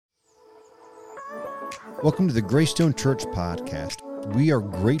Welcome to the Greystone Church podcast. We are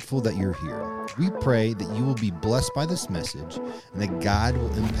grateful that you're here. We pray that you will be blessed by this message and that God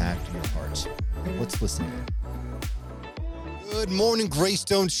will impact your hearts. Let's listen in. Good morning,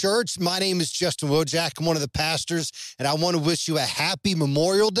 Greystone Church. My name is Justin Wojak. I'm one of the pastors, and I want to wish you a happy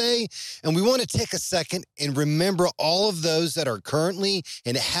Memorial Day. And we want to take a second and remember all of those that are currently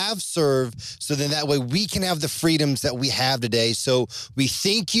and have served, so then that way we can have the freedoms that we have today. So we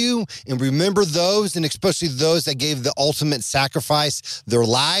thank you and remember those, and especially those that gave the ultimate sacrifice, their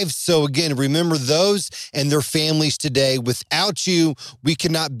lives. So again, remember those and their families today. Without you, we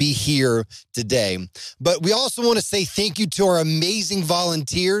could not be here today. But we also want to say thank you to our amazing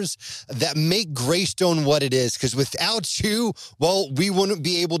volunteers that make Greystone what it is, because without you, well, we wouldn't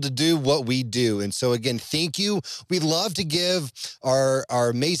be able to do what we do. And so again, thank you. We love to give our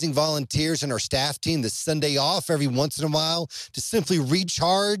amazing volunteers and our staff team the Sunday off every once in a while to simply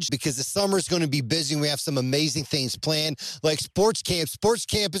recharge, because the summer is going to be busy and we have some amazing things planned, like sports camp. Sports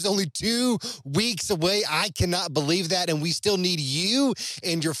camp is only 2 weeks away. I cannot believe that. And we still need you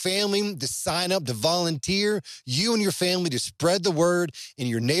and your family to sign up, to volunteer, you and your family to spread the word in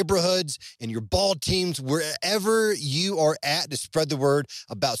your neighborhoods, in your ball teams, wherever you are at, to spread the word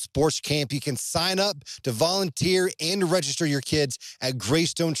about sports camp. You can sign up to volunteer and to register your kids at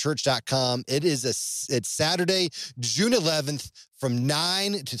greystonechurch.com. It's Saturday, June 11th from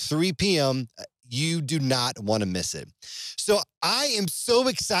 9 to 3 p.m. You do not want to miss it. So I am so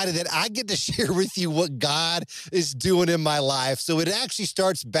excited that I get to share with you what God is doing in my life. So it actually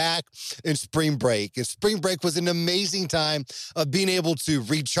starts back in spring break. And spring break was an amazing time of being able to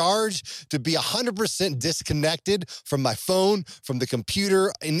recharge, to be 100% disconnected from my phone, from the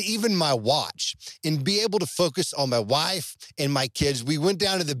computer, and even my watch, and be able to focus on my wife and my kids. We went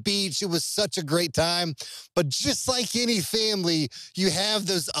down to the beach. It was such a great time. But just like any family, you have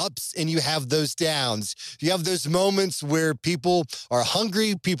those ups and you have those downs. You have those moments where people are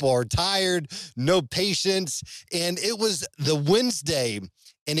hungry, people are tired, no patience. And it was the Wednesday,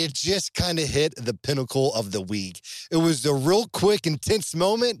 and it just kind of hit the pinnacle of the week. It was a real quick, intense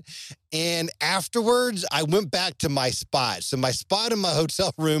moment. And afterwards, I went back to my spot. So my spot in my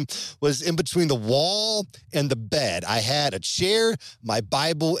hotel room was in between the wall and the bed. I had a chair, my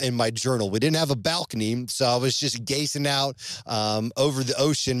Bible, and my journal. We didn't have a balcony, so I was just gazing out over the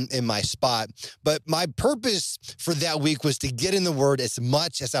ocean in my spot. But my purpose for that week was to get in the Word as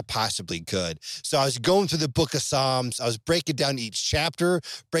much as I possibly could. So I was going through the book of Psalms. I was breaking down each chapter,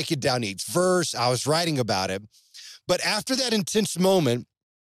 breaking down each verse. I was writing about it. But after that intense moment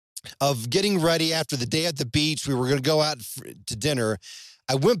of getting ready after the day at the beach, we were going to go out to dinner.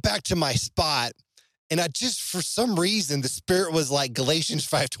 I went back to my spot, and I just, for some reason, the Spirit was like Galatians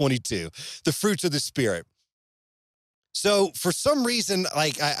 5:22, the fruits of the Spirit. So for some reason,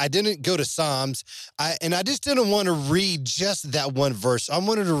 like I didn't go to Psalms, and I just didn't want to read just that one verse. I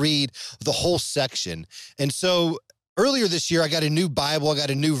wanted to read the whole section. And so earlier this year, I got a new Bible. I got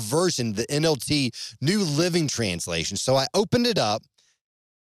a new version, the NLT, New Living Translation. So I opened it up.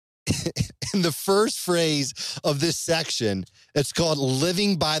 In the first phrase of this section, it's called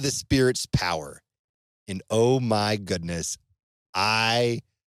Living by the Spirit's Power. And oh my goodness, I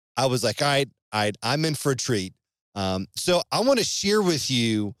was like, all right, I'm in for a treat. So I want to share with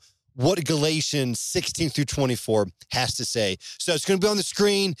you what Galatians 16 through 24 has to say. So it's going to be on the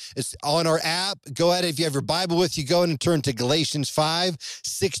screen. It's on our app. Go ahead. If you have your Bible with you, go ahead and turn to Galatians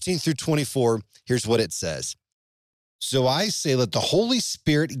 5:16 through 24. Here's what it says. So I say, let the Holy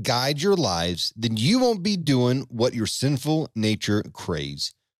Spirit guide your lives, then you won't be doing what your sinful nature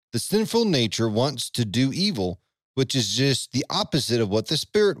craves. The sinful nature wants to do evil, which is just the opposite of what the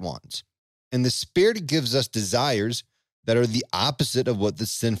Spirit wants. And the Spirit gives us desires that are the opposite of what the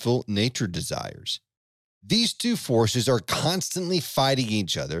sinful nature desires. These two forces are constantly fighting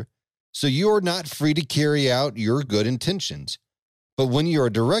each other, so you are not free to carry out your good intentions. But when you are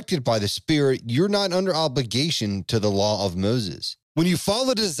directed by the Spirit, you're not under obligation to the law of Moses. When you follow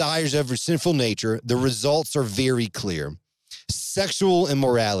the desires of your sinful nature, the results are very clear. Sexual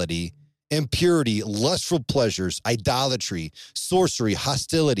immorality, impurity, lustful pleasures, idolatry, sorcery,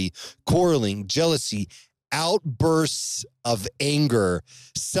 hostility, quarreling, jealousy, outbursts of anger,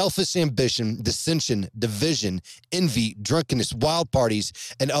 selfish ambition, dissension, division, envy, drunkenness, wild parties,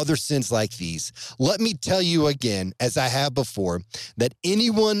 and other sins like these. Let me tell you again, as I have before, that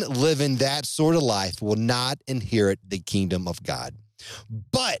anyone living that sort of life will not inherit the kingdom of God.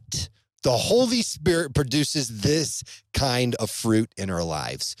 But the Holy Spirit produces this kind of fruit in our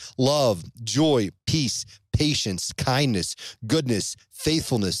lives: love, joy, peace, patience, kindness, goodness,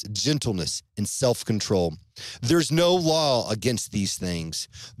 faithfulness, gentleness, and self-control. There's no law against these things.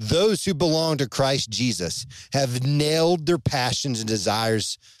 Those who belong to Christ Jesus have nailed their passions and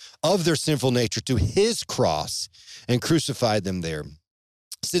desires of their sinful nature to his cross and crucified them there.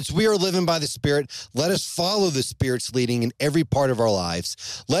 Since we are living by the Spirit, let us follow the Spirit's leading in every part of our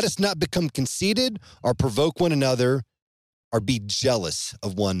lives. Let us not become conceited or provoke one another or be jealous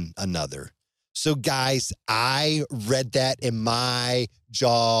of one another. So guys, I read that and my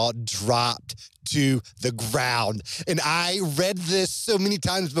jaw dropped to the ground. And I read this so many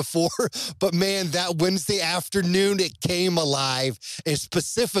times before, but man, that Wednesday afternoon, it came alive, and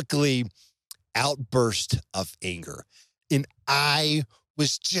specifically outburst of anger. And I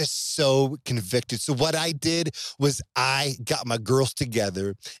was just so convicted. So what I did was I got my girls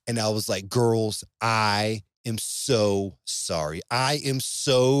together and I was like, girls, I am so sorry. I am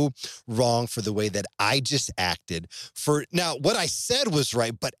so wrong for the way that I just acted. For now, what I said was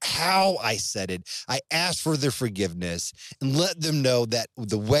right, but how I said it, I asked for their forgiveness and let them know that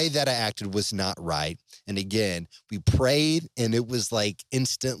the way that I acted was not right. And again, we prayed, and it was like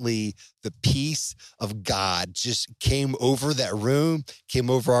instantly the peace of God just came over that room, came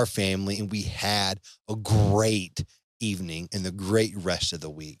over our family, and we had a great evening and the great rest of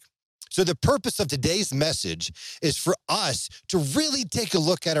the week. So the purpose of today's message is for us to really take a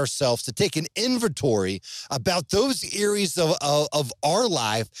look at ourselves, to take an inventory about those areas of our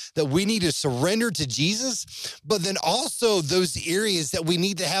life that we need to surrender to Jesus, but then also those areas that we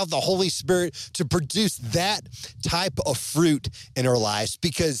need to have the Holy Spirit to produce that type of fruit in our lives.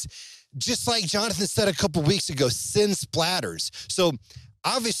 Because just like Jonathan said a couple weeks ago, sin splatters. So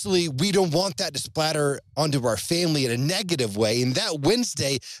obviously, we don't want that to splatter onto our family in a negative way. And that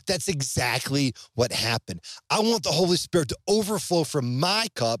Wednesday, that's exactly what happened. I want the Holy Spirit to overflow from my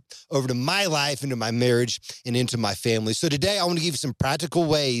cup over to my life, into my marriage, and into my family. So today, I want to give you some practical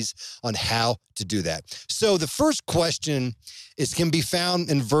ways on how to do that. So the first question can be found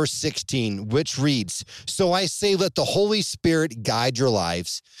in verse 16, which reads, "So I say, let the Holy Spirit guide your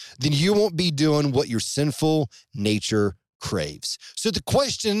lives. Then you won't be doing what your sinful nature craves." So the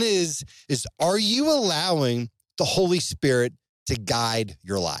question is are you allowing the Holy Spirit to guide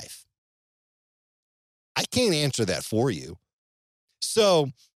your life? I can't answer that for you. So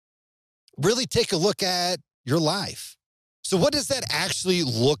really take a look at your life. So what does that actually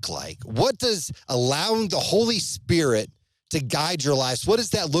look like? What does allowing the Holy Spirit to guide your lives, what does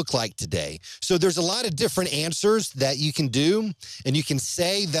that look like today? So there's a lot of different answers that you can do and you can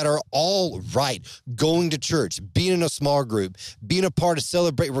say that are all right. Going to church, being in a small group, being a part of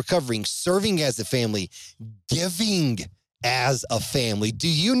Celebrate Recovering, serving as a family, giving as a family. Do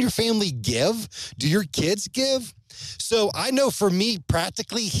you and your family give? Do your kids give? So I know for me,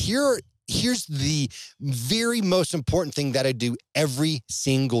 practically, here's the very most important thing that I do every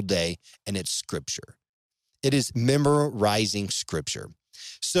single day, and it's Scripture. It is memorizing Scripture.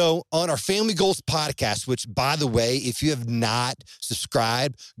 So on our Family Goals podcast, which, by the way, if you have not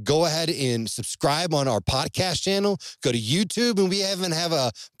subscribed, go ahead and subscribe on our podcast channel. Go to YouTube, and we even have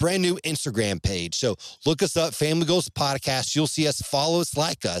a brand new Instagram page. So look us up, Family Goals podcast. You'll see us, follow us,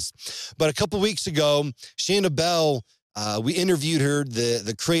 like us. But a couple weeks ago, Shanda Bell, we interviewed her,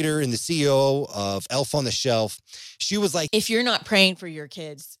 the creator and the CEO of Elf on the Shelf. She was like, if you're not praying for your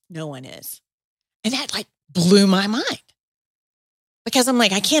kids, no one is. And that blew my mind, because I'm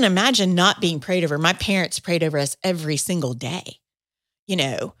like, I can't imagine not being prayed over. My parents prayed over us every single day,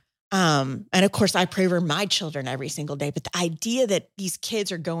 and of course I pray over my children every single day. But the idea that these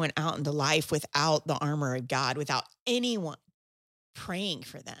kids are going out into life without the armor of God, without anyone praying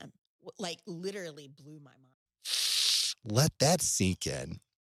for them, literally blew my mind. Let that sink in.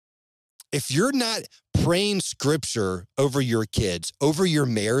 If you're not praying Scripture over your kids, over your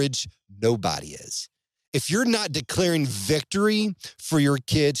marriage, nobody is. If you're not declaring victory for your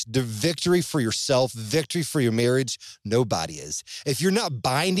kids, the victory for yourself, victory for your marriage, nobody is. If you're not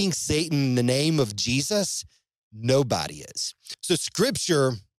binding Satan in the name of Jesus, nobody is. So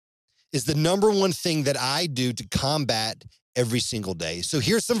Scripture is the number one thing that I do to combat every single day. So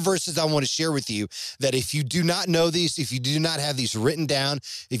here's some verses I want to share with you that if you do not know these, if you do not have these written down,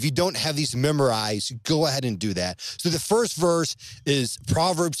 if you don't have these memorized, go ahead and do that. So the first verse is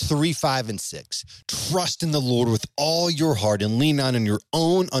Proverbs 3, 5, and 6. Trust in the Lord with all your heart and lean not on your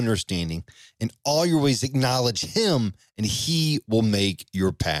own understanding. In all your ways acknowledge him, and he will make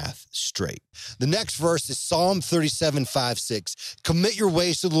your path straight. The next verse is Psalm 37:5-6. Commit your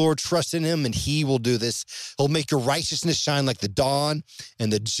ways to the Lord, trust in him, and he will do this. He'll make your righteousness shine like the dawn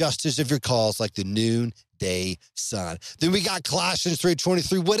and the justice of your cause like the noonday sun. Then we got Colossians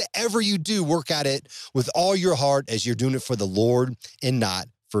 3:23. Whatever you do, work at it with all your heart as you're doing it for the Lord and not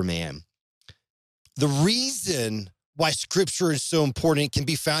for man. The reason why scripture is so important can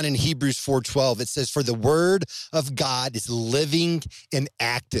be found in Hebrews 4:12. It says, for the word of God is living and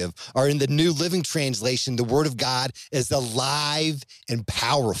active. Or in the New Living Translation, the word of God is alive and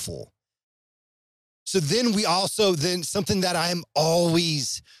powerful. So then something that I'm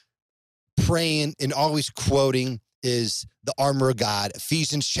always praying and always quoting is the armor of God,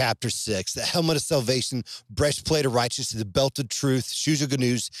 Ephesians chapter 6, the helmet of salvation, breastplate of righteousness, the belt of truth, shoes of good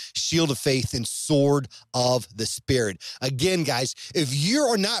news, shield of faith, and sword of the Spirit. Again, guys, if you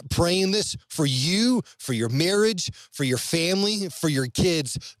are not praying this for you, for your marriage, for your family, for your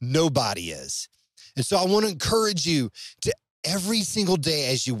kids, nobody is. And so I want to encourage you to every single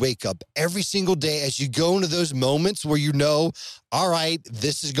day as you wake up, every single day as you go into those moments where you know, all right,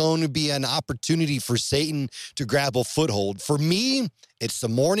 this is going to be an opportunity for Satan to grab a foothold. For me, it's the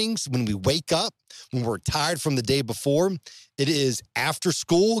mornings when we wake up, when we're tired from the day before. It is after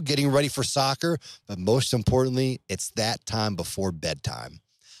school, getting ready for soccer. But most importantly, it's that time before bedtime.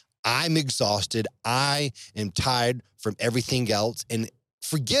 I'm exhausted. I am tired from everything else. And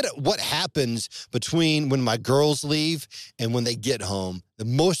forget what happens between when my girls leave and when they get home. The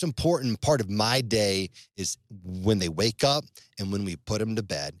most important part of my day is when they wake up and when we put them to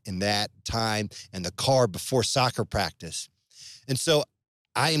bed, in that time in the car before soccer practice. And so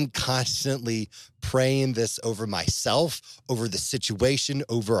I am constantly praying this over myself, over the situation,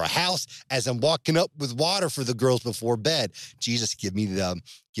 over our house, as I'm walking up with water for the girls before bed. Jesus, give me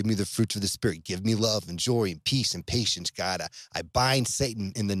the fruits of the Spirit. Give me love and joy and peace and patience, God. I bind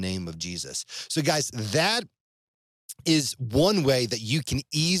Satan in the name of Jesus. So guys, that is one way that you can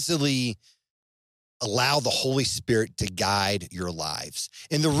easily allow the Holy Spirit to guide your lives.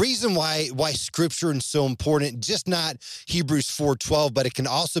 And the reason why scripture is so important, just not Hebrews 4:12, but it can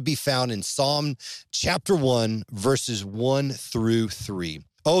also be found in Psalm chapter 1, verses 1-3.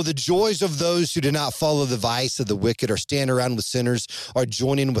 Oh, the joys of those who do not follow the vice of the wicked or stand around with sinners or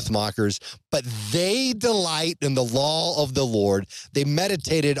join in with mockers, but they delight in the law of the Lord. They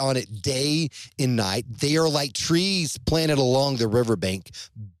meditated on it day and night. They are like trees planted along the riverbank,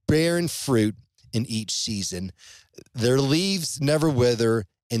 bearing fruit in each season. Their leaves never wither,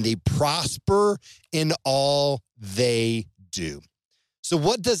 and they prosper in all they do. So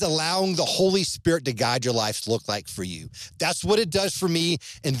what does allowing the Holy Spirit to guide your life look like for you? That's what it does for me,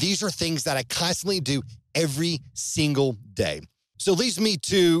 and these are things that I constantly do every single day. So it leads me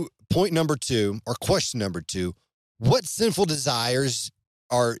to point number 2, or question number 2. What sinful desires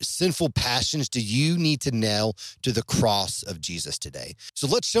or sinful passions do you need to nail to the cross of Jesus today? So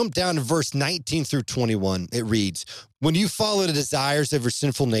let's jump down to verse 19-21. It reads, when you follow the desires of your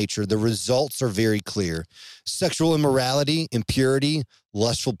sinful nature, the results are very clear. Sexual immorality, impurity,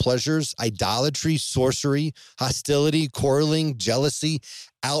 lustful pleasures, idolatry, sorcery, hostility, quarreling, jealousy,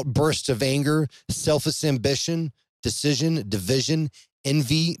 outbursts of anger, selfish ambition, division,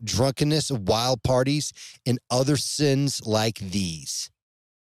 envy, drunkenness, wild parties, and other sins like these.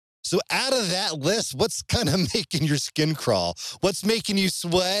 So out of that list, what's kind of making your skin crawl? What's making you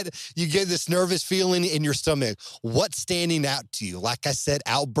sweat? You get this nervous feeling in your stomach. What's standing out to you? Like I said,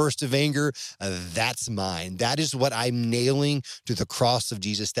 outburst of anger, that's mine. That is what I'm nailing to the cross of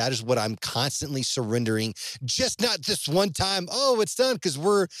Jesus. That is what I'm constantly surrendering. Just not this one time, oh, it's done, because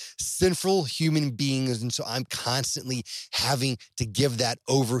we're sinful human beings. And so I'm constantly having to give that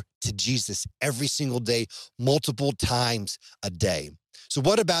over to Jesus every single day, multiple times a day. So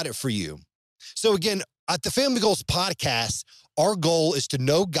what about it for you? So again, at the Family Goals podcast, our goal is to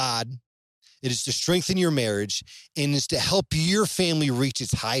know God. It is to strengthen your marriage, and is to help your family reach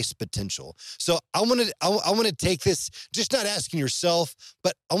its highest potential. So I want to take this, just not asking yourself,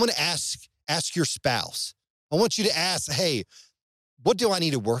 but I want to ask your spouse. I want you to ask, hey, what do I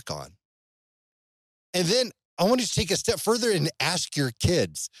need to work on? And then I want you to take a step further and ask your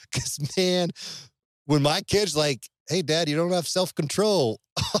kids. Because man, when my kids like, hey, Dad, you don't have self-control.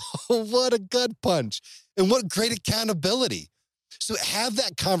 What a gut punch. And what great accountability. So have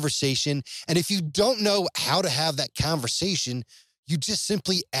that conversation. And if you don't know how to have that conversation, you just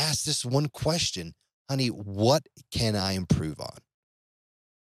simply ask this one question. Honey, what can I improve on?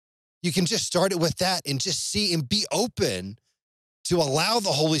 You can just start it with that and just see and be open to allow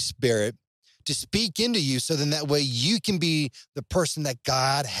the Holy Spirit to speak into you, so then that way you can be the person that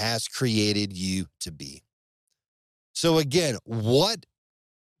God has created you to be. So again, what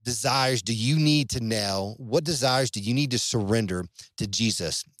desires do you need to nail? What desires do you need to surrender to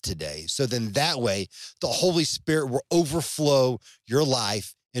Jesus today? So then that way, the Holy Spirit will overflow your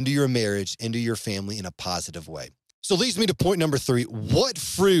life into your marriage, into your family in a positive way. So leads me to point number 3. What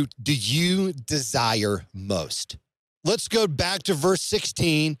fruit do you desire most? Let's go back to verse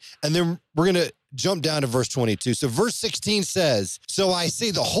 16, and then we're going to jump down to verse 22. So verse 16 says, so I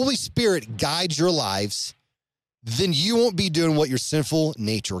say the Holy Spirit guides your lives, then you won't be doing what your sinful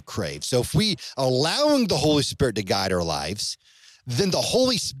nature craves. So if we allowing the Holy Spirit to guide our lives, then the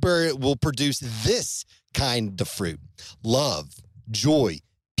Holy Spirit will produce this kind of fruit: love, joy,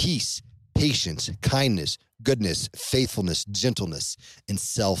 peace, patience, kindness, goodness, faithfulness, gentleness, and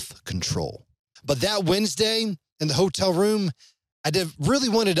self-control. But that Wednesday in the hotel room, I really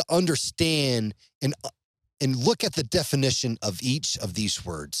wanted to understand and look at the definition of each of these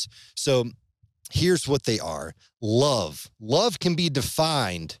words. So here's what they are. Love. Love can be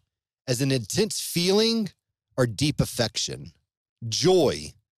defined as an intense feeling or deep affection.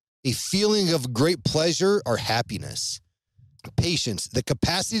 Joy, a feeling of great pleasure or happiness. Patience, the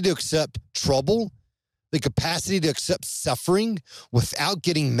capacity to accept trouble, the capacity to accept suffering without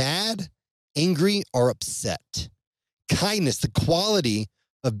getting mad, angry, or upset. Kindness, the quality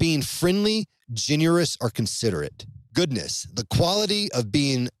of being friendly, generous, or considerate. Goodness, the quality of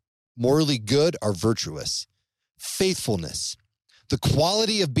being morally good or virtuous. Faithfulness, the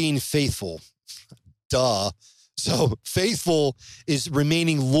quality of being faithful. Duh. So faithful is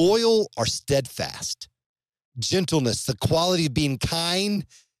remaining loyal or steadfast. Gentleness, the quality of being kind,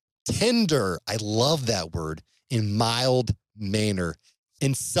 tender. I love that word. In mild manner.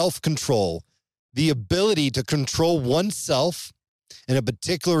 In self-control, the ability to control oneself, and in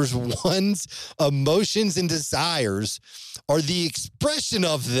particular one's emotions and desires, or the expression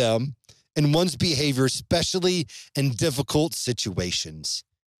of them in one's behavior, especially in difficult situations,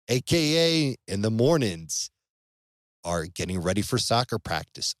 AKA in the mornings, or getting ready for soccer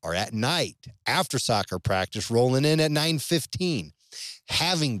practice, or at night after soccer practice, rolling in at 9:15,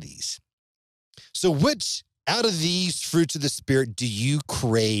 having these. So which out of these fruits of the Spirit do you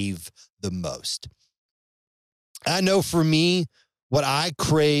crave the most? I know for me, what I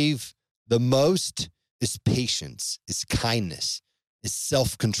crave the most is patience, is kindness, is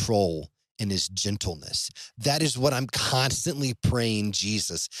self-control, and is gentleness. That is what I'm constantly praying,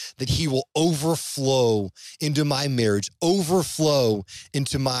 Jesus, that he will overflow into my marriage, overflow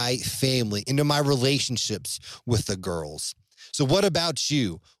into my family, into my relationships with the girls. So what about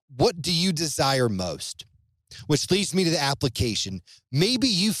you? What do you desire most? Which leads me to the application. Maybe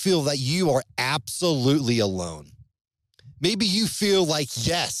you feel that you are absolutely alone. Maybe you feel like,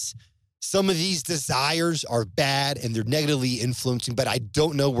 yes, some of these desires are bad and they're negatively influencing, but I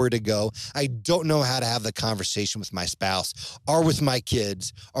don't know where to go. I don't know how to have the conversation with my spouse or with my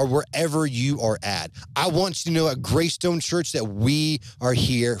kids or wherever you are at. I want you to know at Greystone Church that we are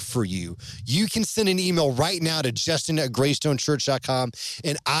here for you. You can send an email right now to justin@greystonechurch.com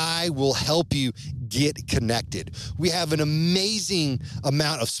and I will help you get connected. We have an amazing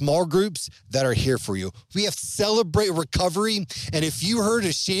amount of small groups that are here for you. We have Celebrate Recovery. And if you heard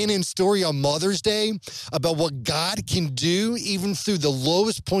of Shannon's story on Mother's Day about what God can do even through the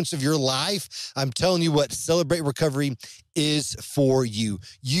lowest points of your life, I'm telling you what, Celebrate Recovery is for you.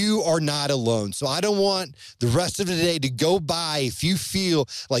 You are not alone. So I don't want the rest of the day to go by if you feel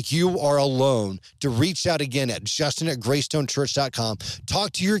like you are alone, to reach out again at justin@greystonechurch.com.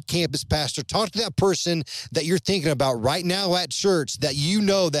 Talk to your campus pastor. Talk to that person that you're thinking about right now at church that you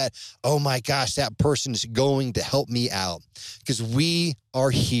know that, oh my gosh, that person is going to help me out, because we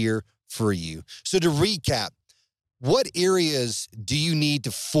are here for you. So to recap, what areas do you need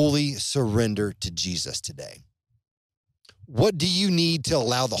to fully surrender to Jesus today? What do you need to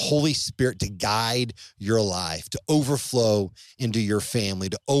allow the Holy Spirit to guide your life, to overflow into your family,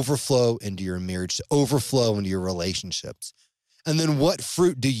 to overflow into your marriage, to overflow into your relationships? And then what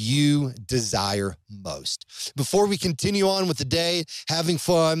fruit do you desire most? Before we continue on with the day, having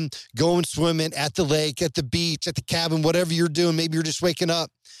fun, going swimming at the lake, at the beach, at the cabin, whatever you're doing, maybe you're just waking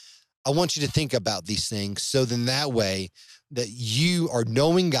up, I want you to think about these things so then that way that you are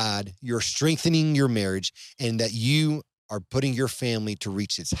knowing God, you're strengthening your marriage, and that you are putting your family to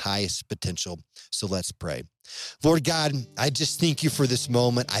reach its highest potential. So let's pray. Lord God, I just thank you for this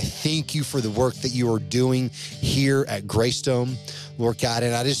moment. I thank you for the work that you are doing here at Greystone, Lord God,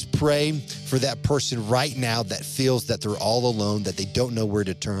 and I just pray for that person right now that feels that they're all alone, that they don't know where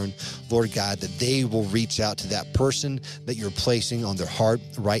to turn. Lord God, that they will reach out to that person that you're placing on their heart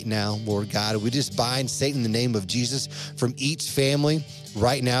right now. Lord God, we just bind Satan in the name of Jesus from each family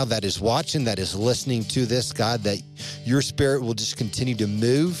right now that is watching, that is listening to this, God, that your spirit will just continue to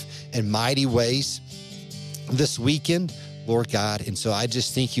move in mighty ways this weekend, Lord God. And so I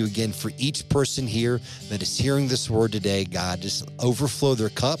just thank you again for each person here that is hearing this word today, God. Just overflow their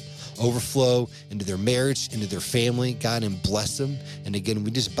cup, overflow into their marriage, into their family, God, and bless them. And again,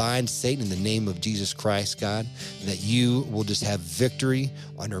 we just bind Satan in the name of Jesus Christ, God, that you will just have victory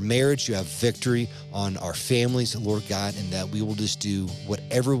on our marriage, you have victory on our families, Lord God, and that we will just do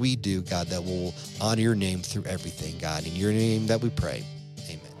whatever we do, God, that will honor your name through everything, God. In your name that we pray,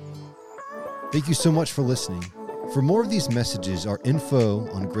 amen. Thank you so much for listening. For more of these messages or info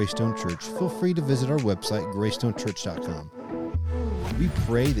on Greystone Church, feel free to visit our website, greystonechurch.com. We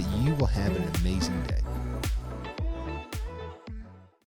pray that you will have an amazing day.